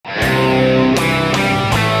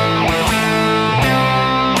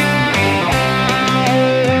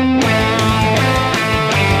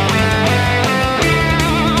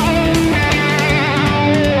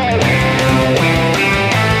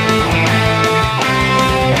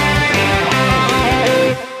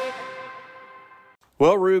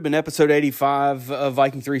Rube. In episode 85 of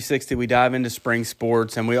Viking 360, we dive into spring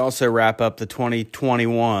sports, and we also wrap up the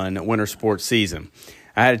 2021 winter sports season.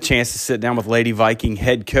 I had a chance to sit down with Lady Viking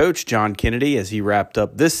head coach John Kennedy as he wrapped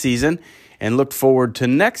up this season and looked forward to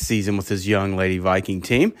next season with his young Lady Viking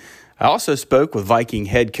team. I also spoke with Viking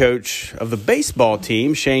head coach of the baseball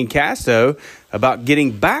team, Shane Casto, about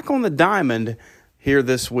getting back on the diamond here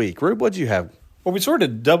this week. Rube, what'd you have? Well, we sort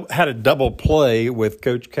of had a double play with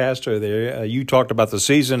Coach Castro there. You talked about the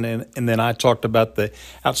season, and then I talked about the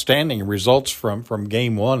outstanding results from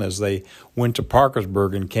Game 1 as they went to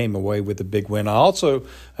Parkersburg and came away with a big win. I also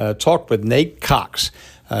talked with Nate Cox.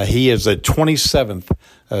 He is a 27th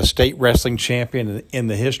state wrestling champion in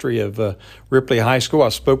the history of Ripley High School. I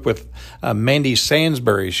spoke with Mandy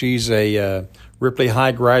Sansbury. She's a Ripley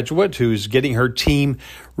High graduate who's getting her team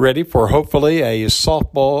ready for hopefully a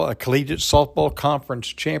collegiate softball conference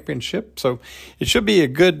championship. So it should be a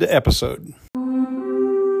good episode.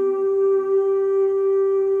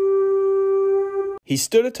 He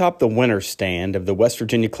stood atop the winner's stand of the West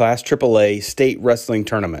Virginia Class AAA State Wrestling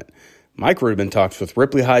Tournament. Mike Rubin talks with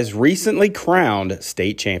Ripley High's recently crowned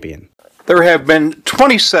state champion. There have been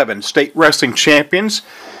 27 state wrestling champions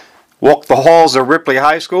walk the halls of Ripley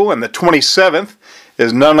High School, and the 27th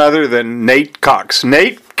is none other than Nate Cox.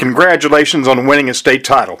 Nate, congratulations on winning a state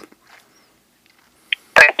title.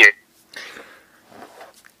 Thank you.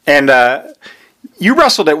 And you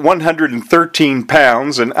wrestled at 113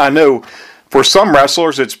 pounds, and I know for some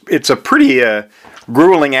wrestlers it's a pretty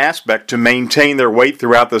grueling aspect to maintain their weight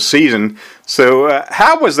throughout the season. So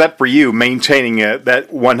how was that for you, maintaining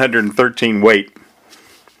that 113 weight?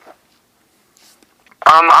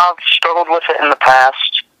 I've struggled with it in the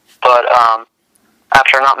past, but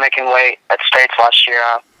after not making weight at states last year,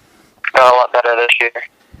 I got a lot better this year.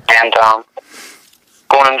 And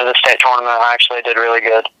going into the state tournament, I actually did really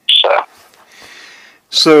good.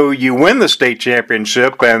 So you win the state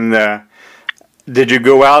championship, and did you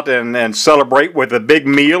go out and celebrate with a big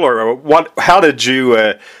meal, or what? How did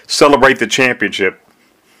you celebrate the championship?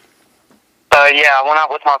 Yeah, I went out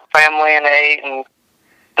with my family and ate, and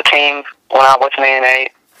the team went out with me and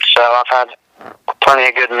ate. So I've had plenty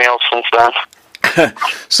of good meals since then.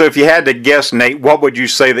 So if you had to guess, Nate, what would you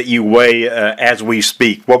say that you weigh as we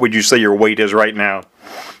speak? What would you say your weight is right now?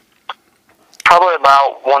 Probably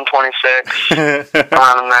about 126,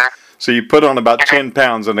 around there. So you put on about 10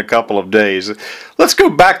 pounds in a couple of days. Let's go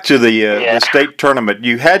back to the state tournament.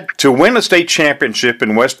 You had to win a state championship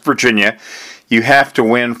in West Virginia. You have to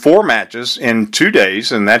win 4 matches in 2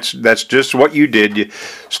 days, and that's just what you did. You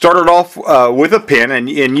started off with a pin, and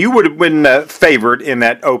you would have been favored in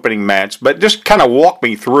that opening match. But just kind of walk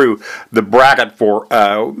me through the bracket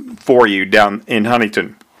for you down in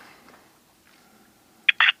Huntington.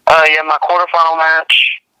 Yeah, my quarterfinal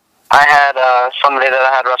match, I had somebody that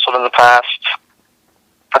I had wrestled in the past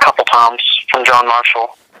a couple times from John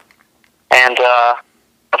Marshall, and I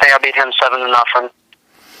think I beat him 7-0.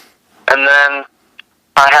 And then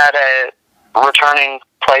I had a returning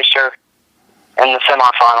placer in the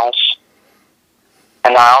semifinals,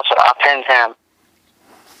 and I pinned him,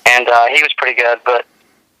 and he was pretty good, but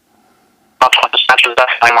my toughest match was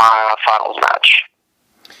definitely my finals match.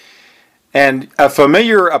 And a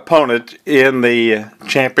familiar opponent in the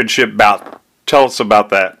championship bout. Tell us about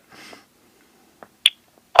that.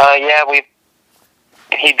 Yeah,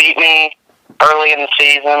 he beat me early in the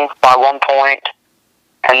season by 1 point.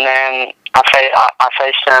 And then I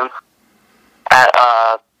faced him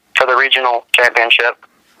for the regional championship,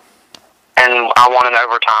 and I won in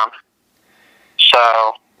overtime.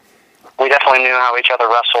 So we definitely knew how each other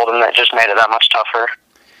wrestled, and that just made it that much tougher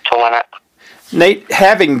to win it. Nate,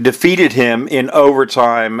 having defeated him in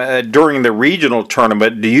overtime during the regional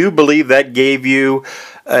tournament, do you believe that gave you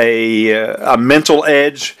a mental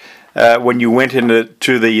edge when you went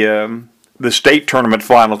into the state tournament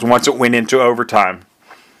finals once it went into overtime?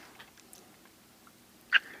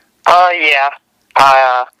 Yeah.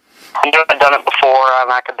 I knew I'd done it before,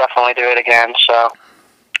 and I could definitely do it again, so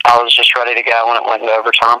I was just ready to go when it went into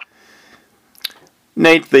overtime.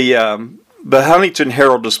 Nate, the Huntington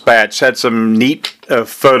Herald-Dispatch had some neat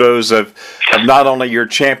photos of not only your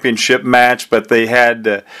championship match, but they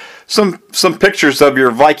had some pictures of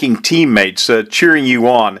your Viking teammates cheering you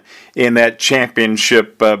on in that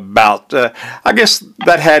championship bout. I guess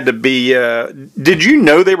that had to be... did you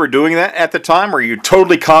know they were doing that at the time? Or were you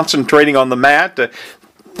totally concentrating on the mat?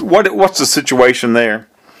 What's the situation there?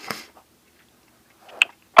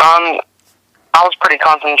 I was pretty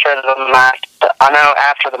concentrated on the match. I know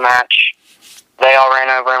after the match, they all ran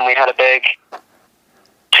over and we had a big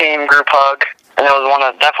team group hug, and it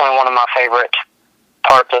was definitely one of my favorite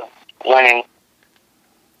parts of winning.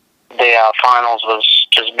 the finals was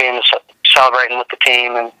just celebrating with the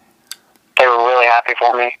team, and they were really happy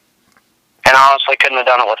for me. And I honestly couldn't have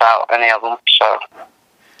done it without any of them. So.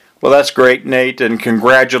 Well, that's great, Nate, and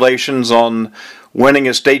congratulations on winning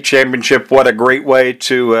a state championship. What a great way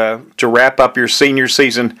to wrap up your senior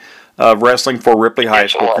season of wrestling for Ripley High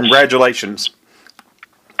School. Congratulations.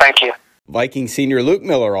 Thank you. Viking senior Luke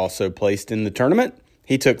Miller also placed in the tournament.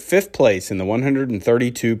 He took 5th place in the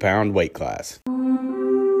 132-pound weight class.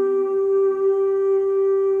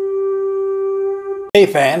 Hey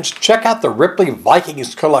fans, check out the Ripley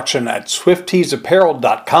Vikings collection at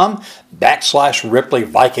swiftiesapparel.com/Ripley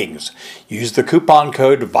Vikings. Use the coupon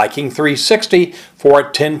code Viking360 for a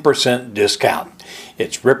 10% discount.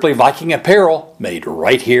 It's Ripley Viking apparel made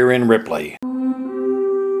right here in Ripley.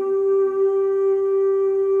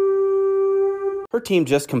 Her team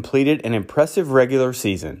just completed an impressive regular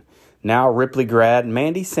season. Now Ripley grad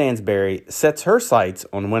Mandy Sansbury sets her sights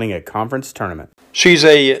on winning a conference tournament. She's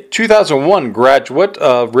a 2001 graduate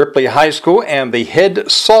of Ripley High School and the head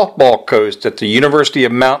softball coach at the University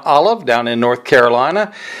of Mount Olive down in North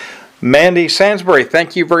Carolina. Mandy Sansbury,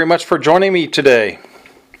 thank you very much for joining me today.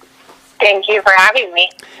 Thank you for having me.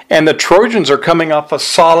 And the Trojans are coming off a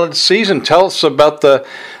solid season. Tell us about the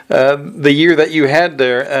year that you had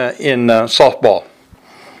there in softball.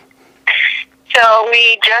 So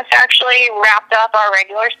we just actually wrapped up our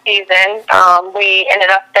regular season. We ended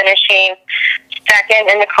up finishing second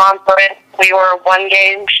in the conference. We were one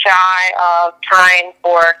game shy of tying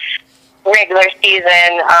for regular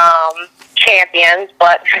season champions,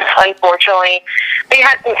 but unfortunately we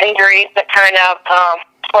had some injuries that kind of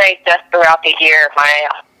plagued us throughout the year. My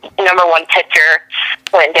number one pitcher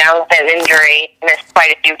went down with an injury, missed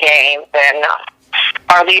quite a few games, and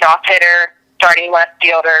our leadoff hitter, starting left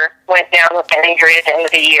fielder, went down with an injury at the end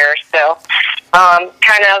of the year. So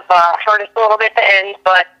kind of hurt us a little bit at the end,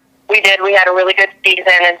 but we did. We had a really good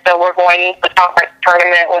season, and so we're going to the conference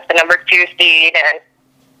tournament with the number 2 seed, and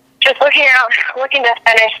just looking to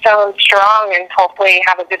finish strong and hopefully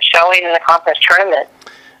have a good showing in the conference tournament.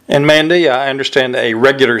 And Mandy, I understand a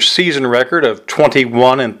regular season record of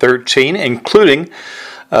 21-13, including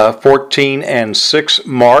 14-6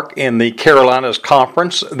 mark in the Carolinas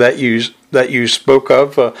Conference that you spoke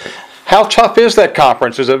of. How tough is that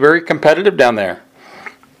conference? Is it very competitive down there?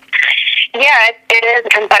 Yeah, it is a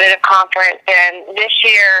competitive conference, and this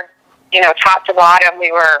year, top to bottom, we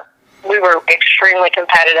were extremely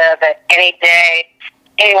competitive. At any day,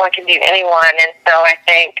 anyone can beat anyone, and so I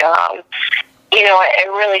think it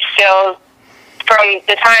really shows from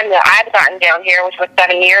the time that I've gotten down here, which was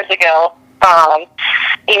 7 years ago.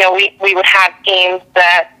 We would have teams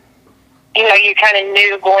that you kind of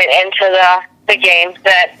knew going into the games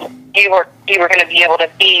that you were going to be able to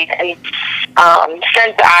beat. And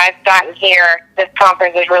since I've gotten here, this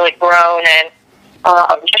conference has really grown and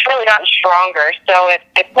just really gotten stronger. So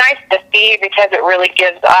it's nice to see because it really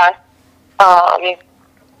gives us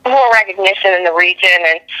more recognition in the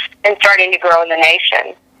region and starting to grow in the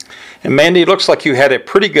nation. And Mandy, it looks like you had a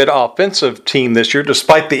pretty good offensive team this year,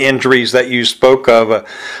 despite the injuries that you spoke of.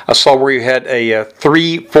 I saw where you had a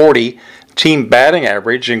 340 team batting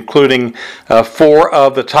average, including 4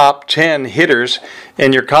 of the top 10 hitters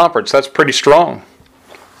in your conference. That's pretty strong.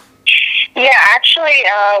 Yeah, actually,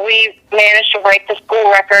 we managed to break the school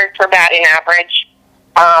record for batting average.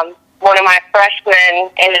 One of my freshmen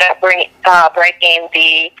ended up breaking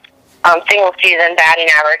the single-season batting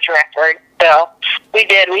average record. So we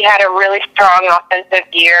did. We had a really strong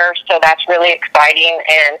offensive year, so that's really exciting.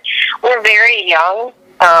 And we're very young.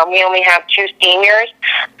 We only have 2 seniors.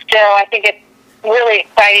 So I think it's really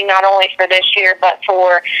exciting not only for this year, but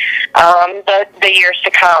for the years to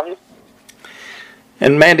come.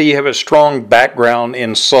 And Mandy, you have a strong background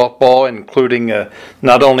in softball, including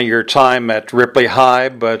not only your time at Ripley High,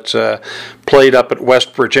 but played up at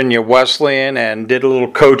West Virginia Wesleyan and did a little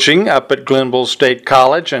coaching up at Glenville State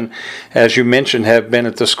College, and as you mentioned, have been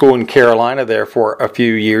at the school in Carolina there for a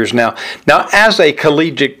few years now. Now, as a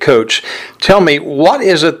collegiate coach, tell me, what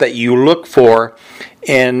is it that you look for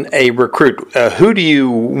in a recruit? Who do you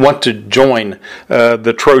want to join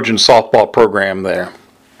the Trojan softball program there?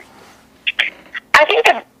 I think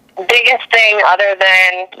the biggest thing, other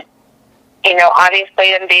than,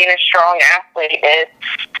 obviously them being a strong athlete, is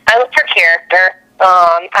I look for character.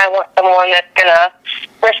 I want someone that's going to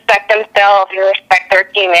respect themselves and respect their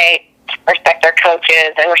teammates, respect their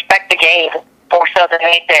coaches, and respect the game more so than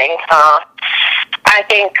anything. I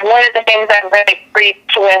think one of the things I've really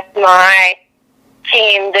preached with my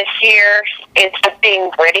team this year is just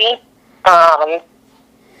being gritty.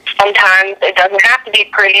 Sometimes it doesn't have to be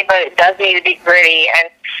pretty, but it does need to be gritty. And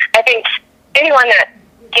I think anyone that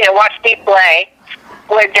watch me play,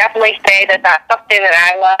 would definitely say that that's something that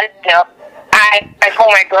I love. I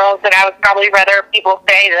told my girls that I would probably rather people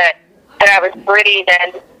say that I was pretty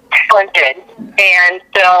than talented, and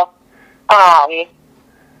so I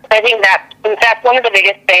think that's one of the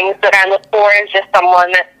biggest things that I look for is just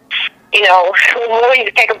someone that willing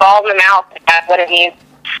to take a ball in the mouth if that's what it needs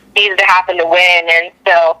to happen to win. And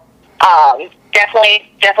so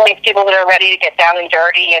definitely people that are ready to get down and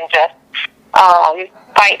dirty and just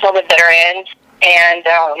fight till the bitter end, and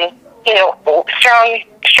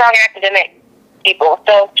strong academic people.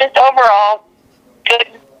 So just overall good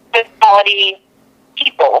quality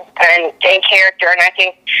people and character. And I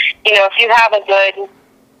think if you have a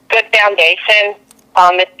good foundation,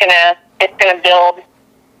 it's gonna build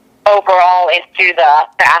overall into the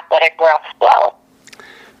athletic growth as well.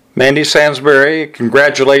 Mandy Sansbury,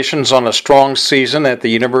 congratulations on a strong season at the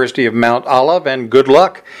University of Mount Olive, and good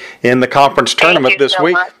luck in the conference tournament this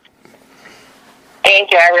week. Much.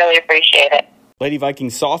 Thank you. I really appreciate it. Lady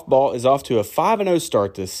Vikings softball is off to a 5-0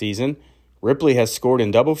 start this season. Ripley has scored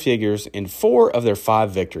in double figures in 4 of their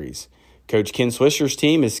 5 victories. Coach Ken Swisher's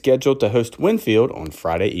team is scheduled to host Winfield on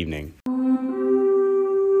Friday evening.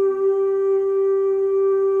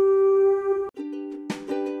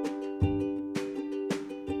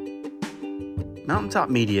 Mountaintop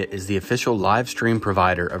Media is the official live stream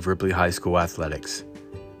provider of Ripley High School athletics.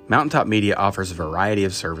 Mountaintop Media offers a variety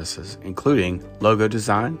of services, including logo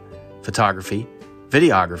design, photography,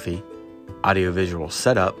 videography, audiovisual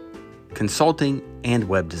setup, consulting, and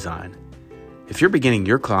web design. If you're beginning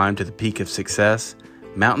your climb to the peak of success,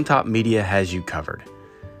 Mountaintop Media has you covered.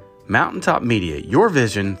 Mountaintop Media, your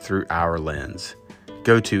vision through our lens.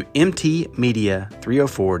 Go to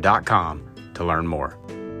mtmedia304.com to learn more.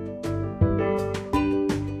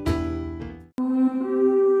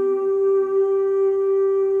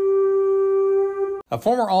 A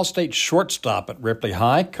former All-State shortstop at Ripley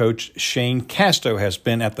High, Coach Shane Casto, has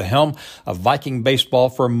been at the helm of Viking baseball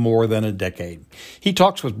for more than a decade. He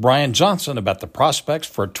talks with Brian Johnson about the prospects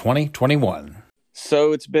for 2021.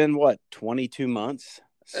 So it's been, 22 months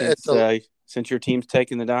since your team's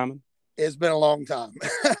taken the diamond? It's been a long time.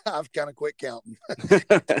 I've kind of quit counting.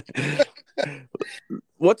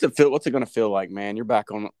 What's it going to feel like, man? You're back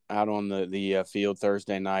out on the field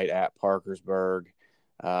Thursday night at Parkersburg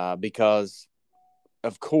because –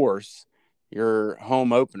 of course, your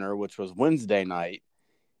home opener, which was Wednesday night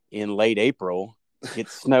in late April,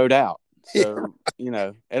 gets snowed out. So,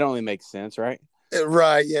 it only makes sense, right?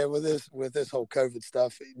 Right. Yeah. With this whole COVID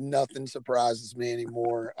stuff, nothing surprises me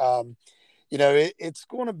anymore. It's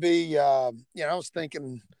going to be, I was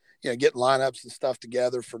thinking, getting lineups and stuff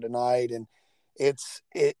together for tonight. And it's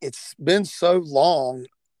been so long.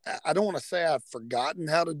 I don't want to say I've forgotten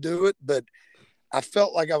how to do it, but I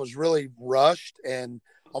felt like I was really rushed and,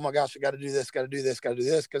 oh my gosh, I got to do this, got to do this, got to do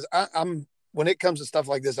this. Cause I'm, when it comes to stuff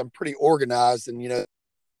like this, I'm pretty organized and,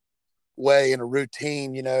 way in a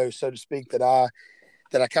routine, so to speak, that I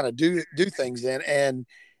kind of do things in. And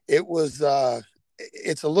it was,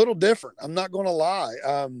 it's a little different. I'm not going to lie.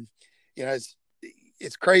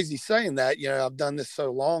 It's crazy saying that, I've done this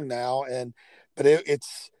so long now but I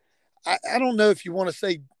don't know if you want to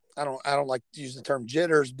say, I don't like to use the term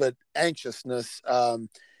jitters, but anxiousness, to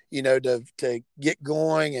get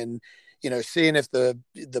going and, seeing if the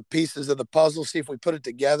pieces of the puzzle, see if we put it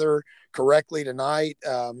together correctly tonight.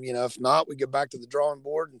 If not, we go back to the drawing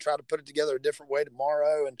board and try to put it together a different way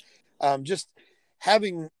tomorrow. And just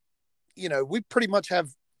having, we pretty much have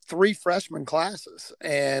 3 freshman classes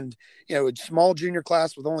and, a small junior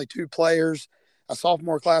class with only 2 players, a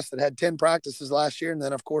sophomore class that had 10 practices last year. And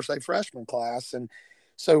then of course a freshman class. And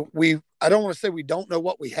so I don't want to say we don't know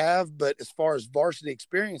what we have, but as far as varsity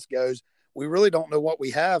experience goes, we really don't know what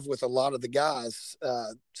we have with a lot of the guys.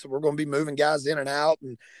 So we're going to be moving guys in and out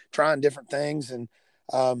and trying different things. And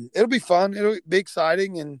it'll be fun. It'll be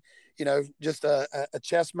exciting. And, just a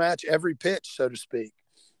chess match every pitch, so to speak.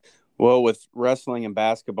 Well, with wrestling and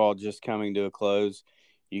basketball just coming to a close,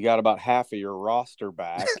 you got about half of your roster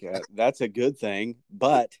back. That's a good thing,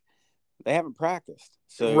 but they haven't practiced.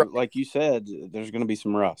 So right. Like you said, there's going to be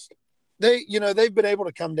some rust. They've been able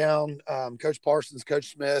to come down. Coach Parsons,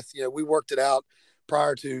 Coach Smith, we worked it out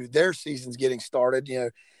prior to their seasons getting started.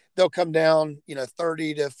 They'll come down,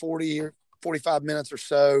 30 to 40 or 45 minutes or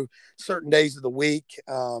so, certain days of the week.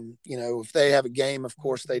 If they have a game, of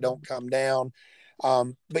course, they don't come down.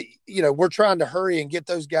 But we're trying to hurry and get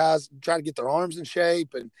those guys, try to get their arms in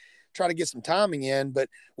shape and try to get some timing in. But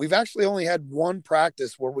we've actually only had one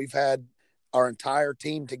practice where we've had our entire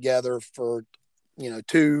team together for,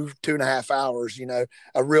 2.5 hours,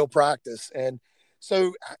 a real practice. And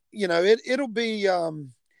so, it'll be,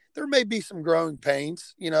 there may be some growing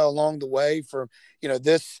pains, along the way for,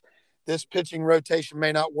 this pitching rotation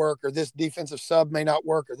may not work, or this defensive sub may not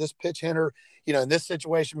work, or this pitch hitter, in this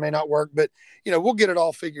situation may not work. But, we'll get it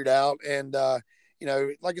all figured out. And,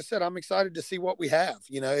 like I said, I'm excited to see what we have.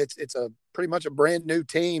 It's a pretty much a brand new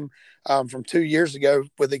team from 2 years ago,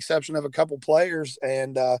 with the exception of a couple players.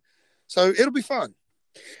 And so it'll be fun.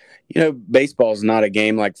 Baseball is not a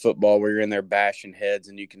game like football where you're in there bashing heads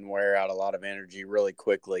and you can wear out a lot of energy really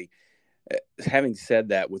quickly. Having said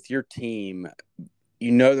that, with your team,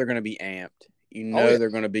 they're going to be amped. They're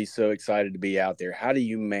going to be so excited to be out there. How do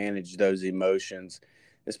you manage those emotions,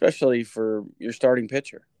 especially for your starting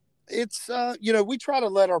pitcher? It's, we try to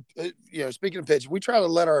let our, speaking of pitching, we try to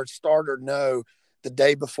let our starter know the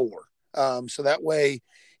day before. So that way,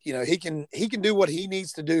 he can do what he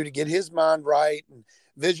needs to do to get his mind right and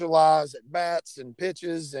visualize at bats and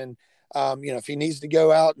pitches. And, if he needs to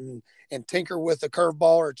go out and tinker with a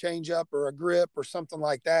curveball or a changeup or a grip or something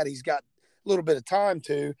like that, he's got a little bit of time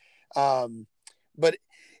to. But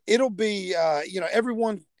it'll be,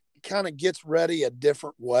 everyone kind of gets ready a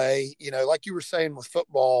different way. Like you were saying with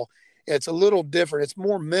football, it's a little different. It's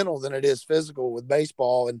more mental than it is physical with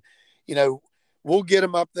baseball. And, we'll get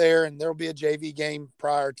them up there, and there'll be a JV game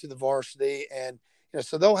prior to the varsity. And,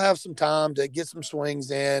 so they'll have some time to get some swings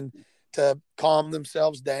in, to calm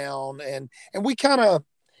themselves down. And we kind of,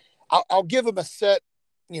 I'll give them a set,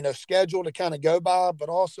 schedule to kind of go by, but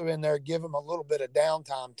also in there, give them a little bit of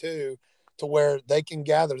downtime too, to where they can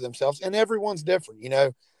gather themselves. And everyone's different.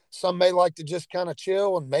 Some may like to just kind of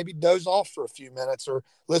chill and maybe doze off for a few minutes or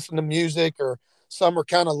listen to music, or some are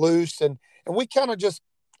kind of loose. And we kind of just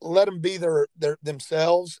let them be their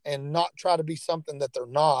themselves and not try to be something that they're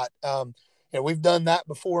not. We've done that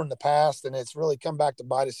before in the past, and it's really come back to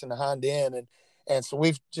bite us in the hind end. And so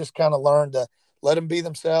we've just kind of learned to let them be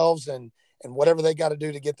themselves and whatever they got to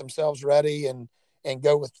do to get themselves ready and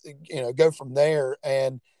go with, go from there.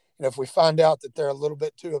 And, if we find out that they're a little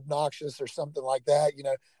bit too obnoxious or something like that,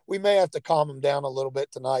 we may have to calm them down a little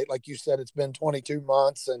bit tonight. Like you said, it's been 22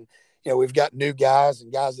 months and, we've got new guys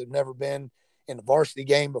and guys that have never been in the varsity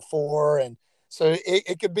game before. And so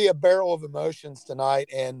it could be a barrel of emotions tonight,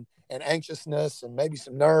 and anxiousness and maybe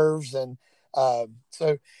some nerves. And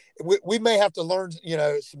so we may have to learn,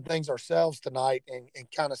 some things ourselves tonight and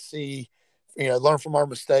kind of see, learn from our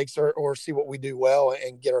mistakes or see what we do well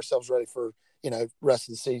and get ourselves ready for, rest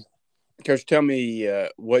of the season. Coach, tell me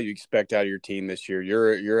what you expect out of your team this year.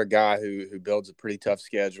 You're a guy who builds a pretty tough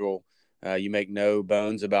schedule. You make no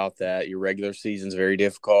bones about that. Your regular season's very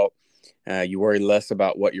difficult. You worry less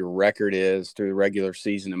about what your record is through the regular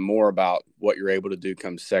season and more about what you're able to do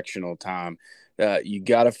come sectional time. You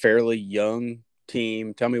got a fairly young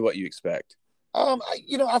team. Tell me what you expect.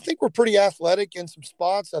 I think we're pretty athletic in some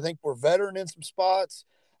spots. I think we're veteran in some spots.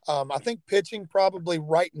 I think pitching probably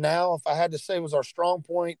right now, if I had to say, was our strong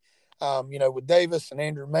point. With Davis and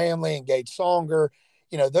Andrew Manley and Gage Songer,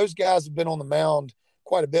 those guys have been on the mound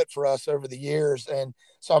quite a bit for us over the years. And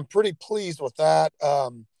so I'm pretty pleased with that.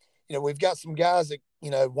 We've got some guys that,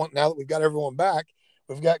 now that we've got everyone back,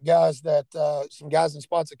 we've got guys that, some guys in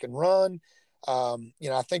spots that can run.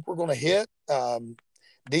 I think we're going to hit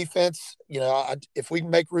defense. If we can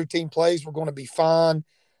make routine plays, we're going to be fine.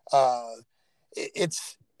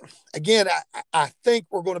 It's, again, I think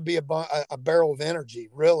we're going to be a barrel of energy,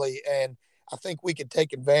 really. And I think we could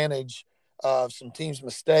take advantage of some teams'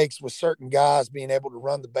 mistakes with certain guys being able to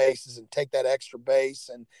run the bases and take that extra base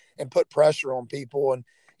and put pressure on people. And,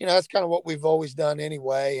 that's kind of what we've always done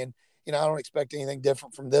anyway. And, I don't expect anything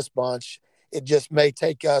different from this bunch. It just may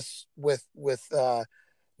take us with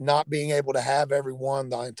not being able to have everyone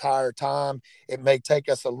the entire time. It may take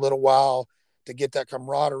us a little while to get that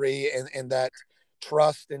camaraderie and that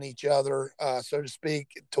trust in each other, so to speak,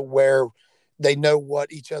 to where they know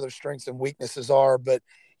what each other's strengths and weaknesses are. But,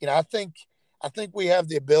 I think we have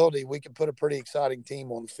the ability. We can put a pretty exciting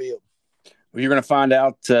team on the field. Well, you're going to find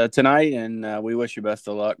out tonight, and we wish you best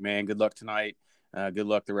of luck, man. Good luck tonight. Good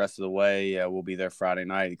luck the rest of the way. We'll be there Friday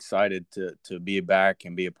night. Excited to be back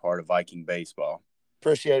and be a part of Viking baseball.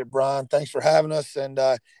 Appreciate it, Brian. Thanks for having us and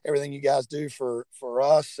everything you guys do for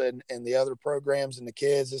us and the other programs and the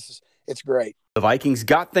kids. It's great. The Vikings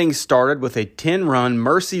got things started with a 10-run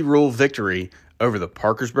Mercy Rule victory over the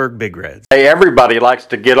Parkersburg Big Reds. Hey, everybody likes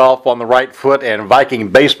to get off on the right foot, and Viking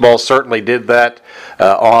baseball certainly did that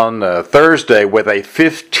on Thursday with a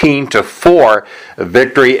 15-4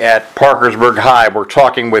 victory at Parkersburg High. We're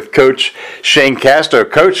talking with Coach Shane Casto.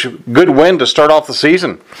 Coach, good win to start off the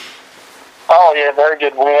season. Oh, yeah, very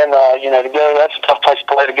good win. That's a tough place to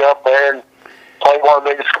play, to go up there and play one of the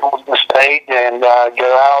biggest schools in the state and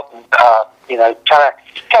go out and kind of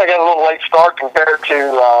got a little late start compared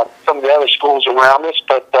to some of the other schools around us,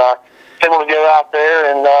 but able to go out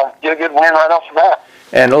there and get a good win right off the bat.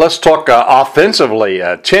 And let's talk offensively.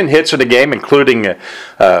 10 hits in the game, including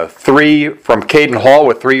 3 from Caden Hall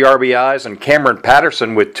with 3 RBIs and Cameron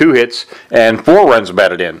Patterson with 2 hits and 4 runs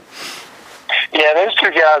batted in. Yeah, those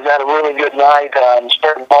 2 guys had a really good night.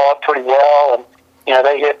 Started the ball up pretty well, and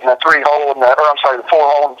they hit in the 3-hole the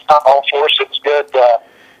 4-hole in the hole for us. It was good.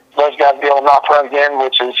 Those guys be able to knock runs in,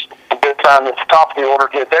 which is a good time at the top of the order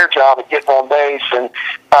did their job at getting on base. And,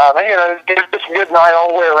 it was just a good night all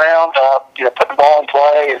the way around, put the ball in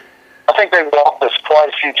play. And I think they walked us quite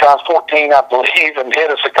a few times, 14, I believe, and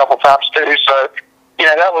hit us a couple times too. So,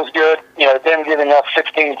 that was good. Them giving us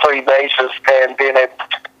 16 free bases and being able to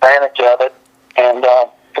take advantage of it and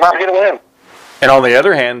come out and get a win. And on the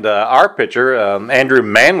other hand, our pitcher, Andrew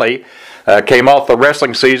Manley, came off the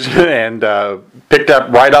wrestling season and picked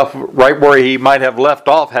up right where he might have left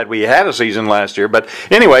off had we had a season last year. But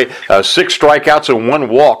anyway, 6 strikeouts and 1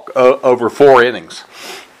 walk over 4 innings.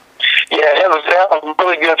 Yeah, that was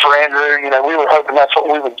really good for Andrew. We were hoping that's what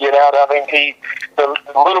we would get out of him. The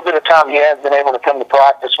little bit of time he has been able to come to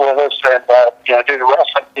practice with us and do the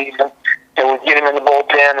wrestling season, and we get him in the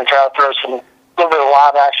bullpen and try to throw some little bit of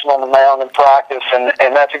live action on the mound in practice, and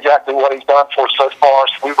that's exactly what he's done for us so far.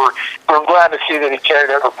 So we were glad to see that he carried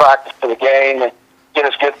over practice to the game and get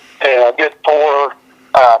us good 4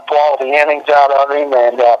 quality innings out of him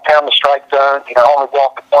and pound the strike zone. Only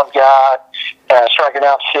walking 1 guy, striking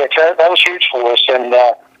out 6. That was huge for us, and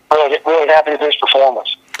really happy with his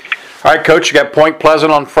performance. All right, Coach, you got Point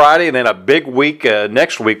Pleasant on Friday, and then a big week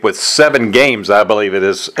next week with 7 games, I believe it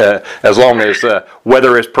is, as long as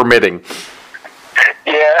weather is permitting.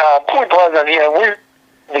 Yeah, Point Pleasant,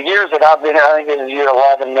 the years that I've been here, I think this is year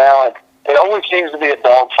 11 now, and it always seems to be a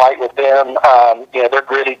dogfight with them. They're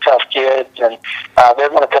gritty, tough kids, and they're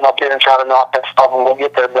going to come up here and try to knock us off, and we'll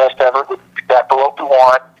get their best effort. That's what we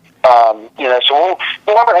want. So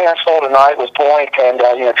we'll have our hands full tonight with Point, and,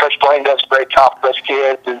 Coach Blaine does a great job for those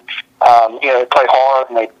kids, and, they play hard,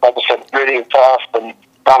 and they, like I said, gritty and tough, and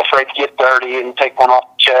not afraid to get dirty and take one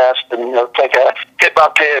off the chest and, take a hit by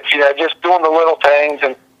pitch, just doing the little things.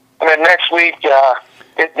 And then next week, I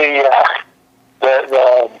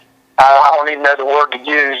don't even know the word to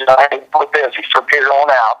use. We're busy from here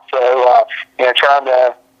on out. So, trying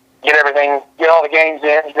to get all the games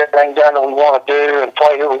in, get everything done that we want to do and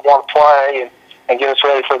play who we want to play and get us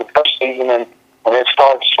ready for the postseason. And it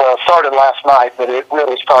started last night, but it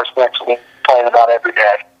really starts next week, playing about every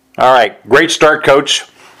day. All right. Great start, Coach.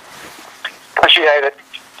 Appreciate it.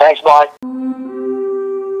 Thanks, bye.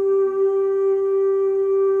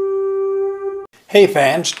 Hey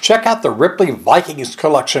fans, check out the Ripley Vikings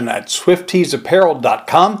collection at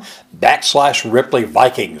SwiftiesApparel.com/Ripley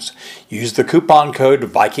Vikings. Use the coupon code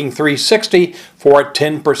Viking360 for a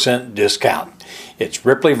 10% discount. It's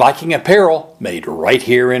Ripley Viking apparel made right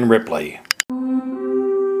here in Ripley.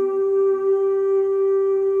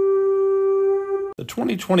 The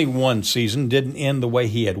 2021 season didn't end the way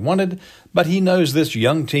he had wanted, but he knows this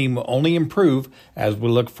young team will only improve as we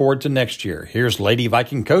look forward to next year. Here's Lady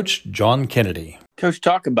Viking coach John Kennedy. Coach,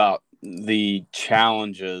 talk about the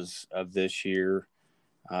challenges of this year,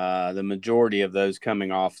 the majority of those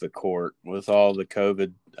coming off the court with all the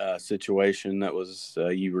COVID situation that was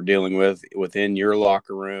you were dealing with within your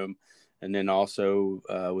locker room and then also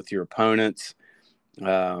with your opponents.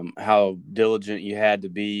 How diligent you had to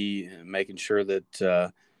be, making sure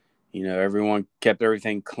that everyone kept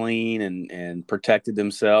everything clean and protected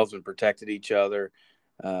themselves and protected each other.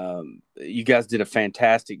 You guys did a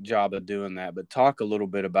fantastic job of doing that, but talk a little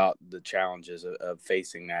bit about the challenges of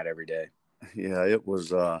facing that every day. Yeah, it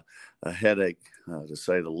was a headache, to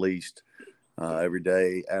say the least. Every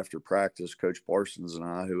day after practice, Coach Parsons and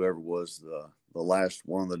I, whoever was the last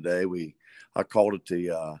one of the day, I called it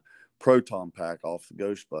the proton pack off the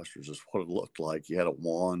Ghostbusters is what it looked like. You had a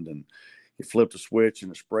wand and you flipped a switch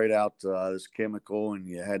and it sprayed out this chemical, and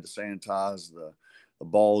you had to sanitize the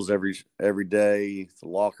balls every day, the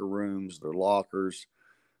locker rooms, their lockers.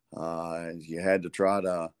 You had to try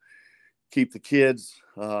to keep the kids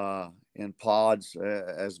in pods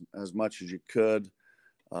as much as you could.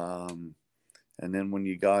 And then when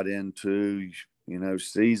you got into,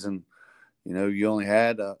 season, you only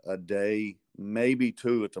had a day, maybe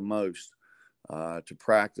 2 at the most, to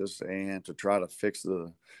practice and to try to fix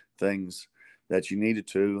the things that you needed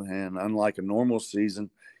to. And unlike a normal season,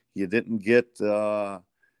 you didn't get all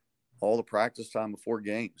the practice time before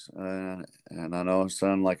games. And I know it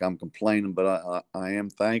sounds like I'm complaining, but I am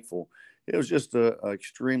thankful. It was just a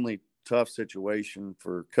extremely tough situation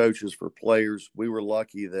for coaches, for players. We were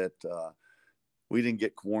lucky that we didn't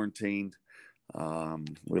get quarantined.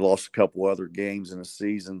 We lost a couple other games in the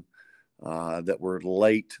season that were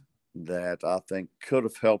late that I think could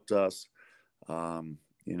have helped us, in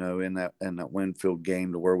that Winfield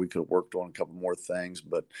game to where we could have worked on a couple more things.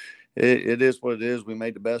 But it is what it is. We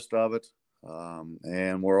made the best of it,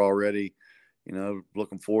 and we're already,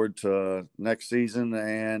 looking forward to next season.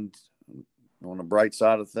 And on the bright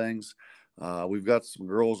side of things, we've got some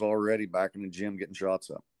girls already back in the gym getting shots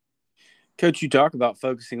up. Coach, you talk about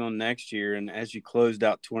focusing on next year, and as you closed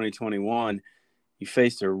out 2021, you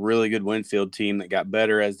faced a really good Winfield team that got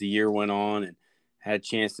better as the year went on, and had a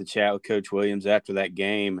chance to chat with Coach Williams after that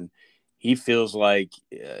game, and he feels like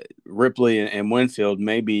Ripley and Winfield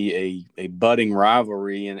may be a budding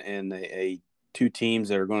rivalry and a two teams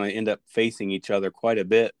that are going to end up facing each other quite a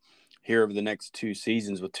bit here over the next 2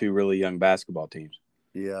 seasons with 2 really young basketball teams.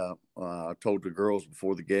 Yeah, I told the girls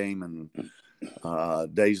before the game and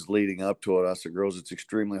days leading up to it, I said, girls, it's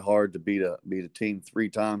extremely hard to beat a team 3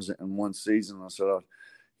 times in one season. I said,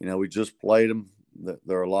 we just played them.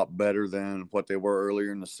 They're a lot better than what they were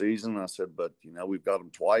earlier in the season. I said, but, we've got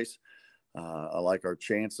them twice. I like our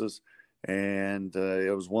chances. And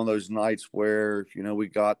it was one of those nights where, we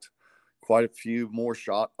got quite a few more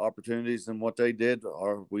shot opportunities than what they did,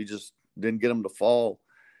 or we just didn't get them to fall.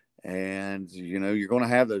 And, you're going to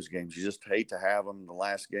have those games. You just hate to have them the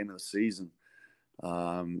last game of the season.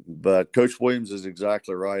 But Coach Williams is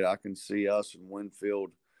exactly right. I can see us in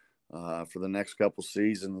Winfield for the next couple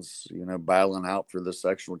seasons, battling out for the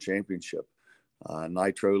sectional championship.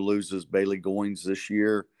 Nitro loses Bailey Goins this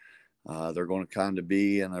year. They're going to kind of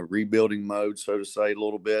be in a rebuilding mode, so to say, a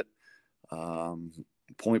little bit.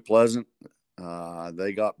 Point Pleasant,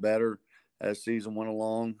 they got better as season went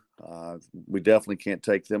along. We definitely can't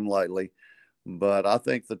take them lightly. But I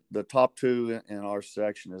think that the top 2 in our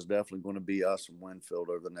section is definitely going to be us and Winfield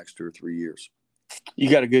over the next 2 or 3 years.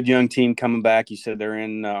 You got a good young team coming back. You said they're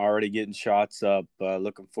in already getting shots up,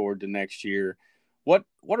 looking forward to next year. What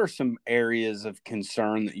are some areas of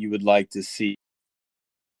concern that you would like to see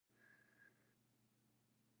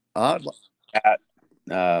something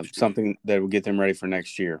that will get them ready for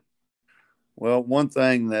next year? Well, one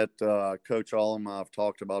thing that Coach Allum and I have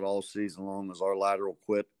talked about all season long is our lateral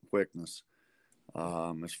quickness.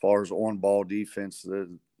 As far as on-ball defense,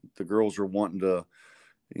 the girls are wanting to,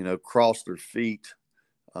 cross their feet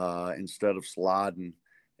instead of sliding.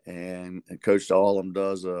 And Coach Allum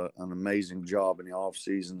does an amazing job in the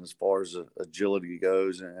offseason as far as agility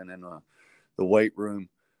goes and in the weight room.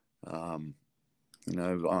 I'm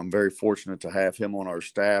very fortunate to have him on our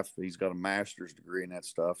staff. He's got a master's degree in that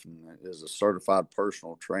stuff and is a certified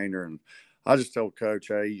personal trainer. And I just tell Coach,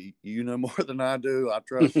 hey, you know more than I do. I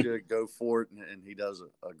trust you. Go for it. And he does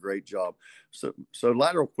a great job. So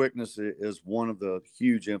lateral quickness is one of the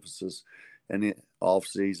huge emphasis in the off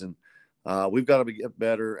season. We've got to get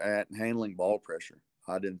better at handling ball pressure.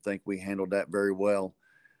 I didn't think we handled that very well.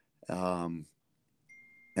 And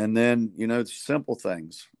then, the simple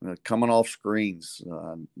things, coming off screens,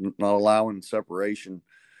 not allowing separation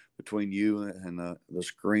between you and the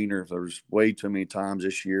screener. There's way too many times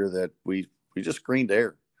this year that we just screened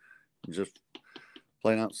air. Just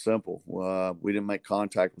plain out simple. We didn't make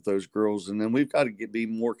contact with those girls. And then we've got to be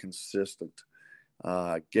more consistent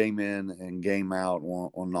game in and game out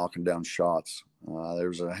on knocking down shots.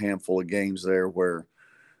 There's a handful of games there where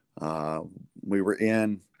we were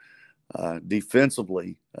in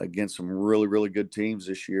defensively against some really, really good teams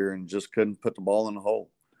this year and just couldn't put the ball in the hole.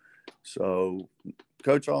 So,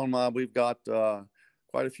 Coach Allum, we've got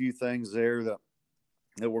quite a few things there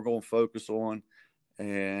that we're going to focus on,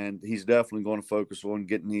 and he's definitely going to focus on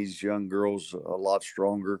getting these young girls a lot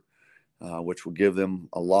stronger, which will give them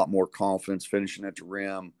a lot more confidence finishing at the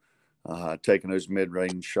rim, taking those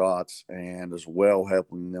mid-range shots, and as well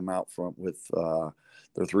helping them out front with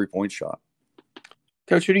their three-point shot.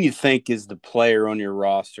 Coach, who do you think is the player on your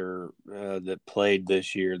roster that played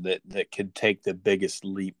this year that could take the biggest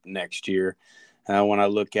leap next year? When I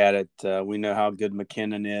look at it, we know how good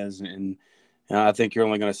McKinnon is, and I think you're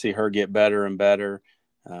only going to see her get better and better.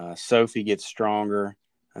 Sophie gets stronger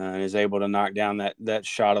and is able to knock down that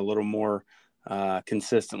shot a little more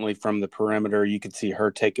consistently from the perimeter. You could see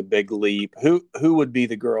her take a big leap. Who would be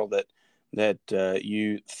the girl that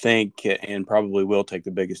you think and probably will take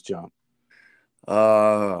the biggest jump?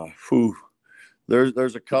 There's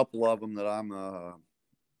a couple of them that I'm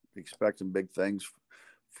expecting big things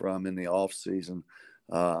from in the off season.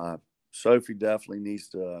 Sophie definitely needs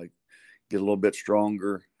to get a little bit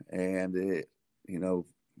stronger, and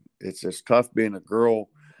it's tough being a girl.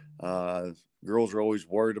 Girls are always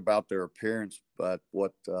worried about their appearance, but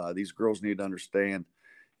what these girls need to understand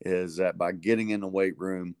is that by getting in the weight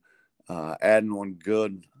room, adding on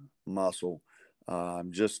good muscle,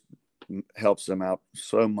 just helps them out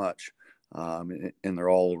so much in their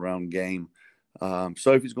all-around game.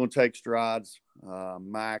 Sophie's going to take strides.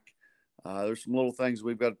 Mac, there's some little things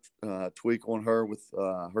we've got to tweak on her with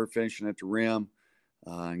her finishing at the rim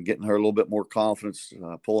and getting her a little bit more confidence,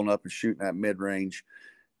 pulling up and shooting that mid-range.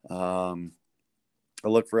 I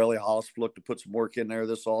look for Ellie Hollisflook to put some work in there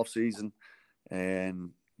this offseason and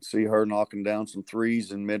see her knocking down some threes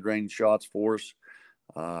and mid-range shots for us.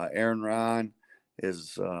 Aaron Ryan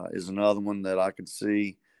is another one that I could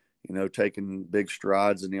see, taking big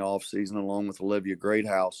strides in the offseason along with Olivia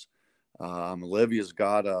Greathouse. Olivia's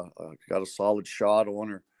got a solid shot on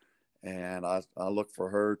her, and I look for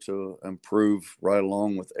her to improve right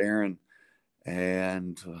along with Aaron.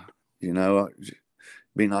 And,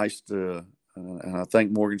 be nice to and I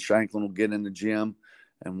think Morgan Shanklin will get in the gym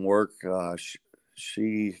and work. Her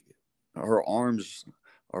arms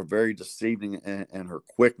are very deceiving and her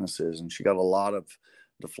quickness is, and she got a lot of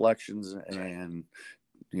deflections and,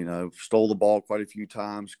 stole the ball quite a few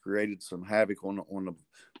times, created some havoc on the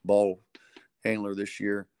ball handler this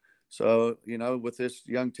year. So, with this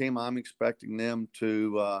young team, I'm expecting them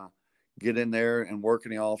to get in there and work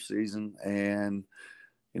in the off season. And,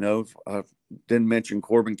 I didn't mention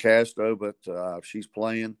Corbin Casto, but she's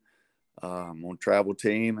playing on travel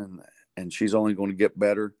team, and she's only going to get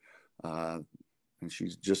better. And she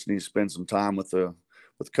just needs to spend some time with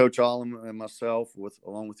Coach Allen and myself,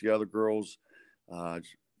 along with the other girls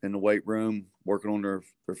in the weight room, working on their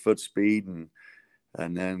foot speed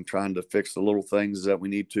and then trying to fix the little things that we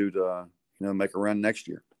need to make a run next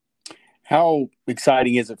year. How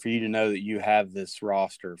exciting is it for you to know that you have this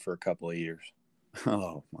roster for a couple of years?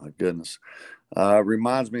 Oh, my goodness.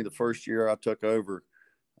 Reminds me the first year I took over,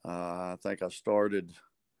 I think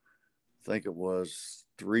it was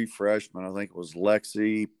 3 freshmen. I think it was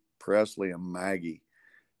Lexi, Presley, and Maggie.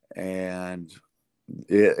 And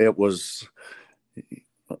it was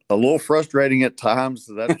a little frustrating at times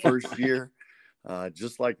that first year,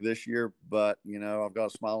 just like this year. But, I've got a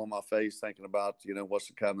smile on my face thinking about, what's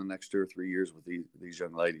to come the next 2 or 3 years with these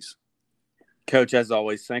young ladies. Coach, as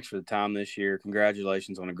always, thanks for the time this year.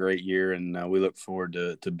 Congratulations on a great year, and we look forward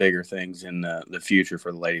to bigger things in the future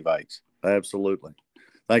for the Lady Vikes. Absolutely.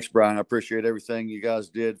 Thanks, Brian. I appreciate everything you guys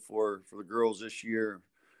did for the girls this year,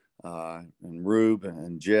 and Rube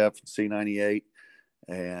and Jeff and C98.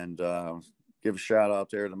 And give a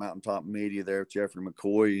shout-out there to Mountaintop Media there, Jeffrey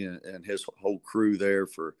McCoy and his whole crew there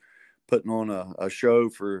for putting on a show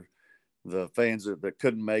for the fans that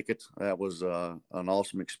couldn't make it. That was an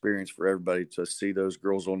awesome experience for everybody to see those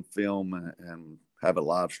girls on film and have it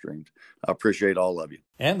live streamed. I appreciate all of you.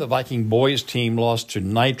 And the Viking boys team lost to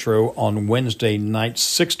Nitro on Wednesday night,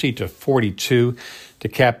 60-42 to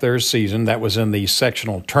cap their season. That was in the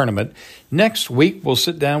sectional tournament. Next week, we'll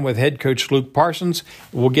sit down with head coach Luke Parsons.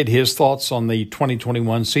 We'll get his thoughts on the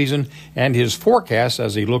 2021 season and his forecast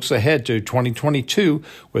as he looks ahead to 2022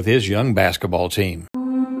 with his young basketball team.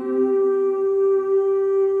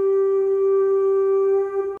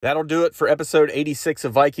 That'll do it for episode 86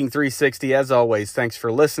 of Viking 360. As always, thanks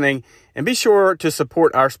for listening, and be sure to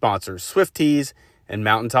support our sponsors, Swift Tees and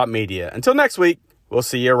Mountaintop Media. Until next week, we'll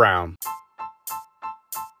see you around.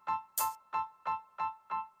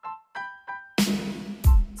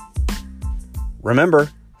 Remember,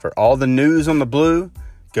 for all the news on the Blue,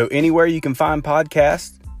 go anywhere you can find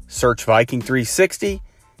podcasts, search Viking 360,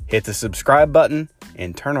 hit the subscribe button,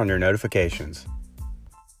 and turn on your notifications.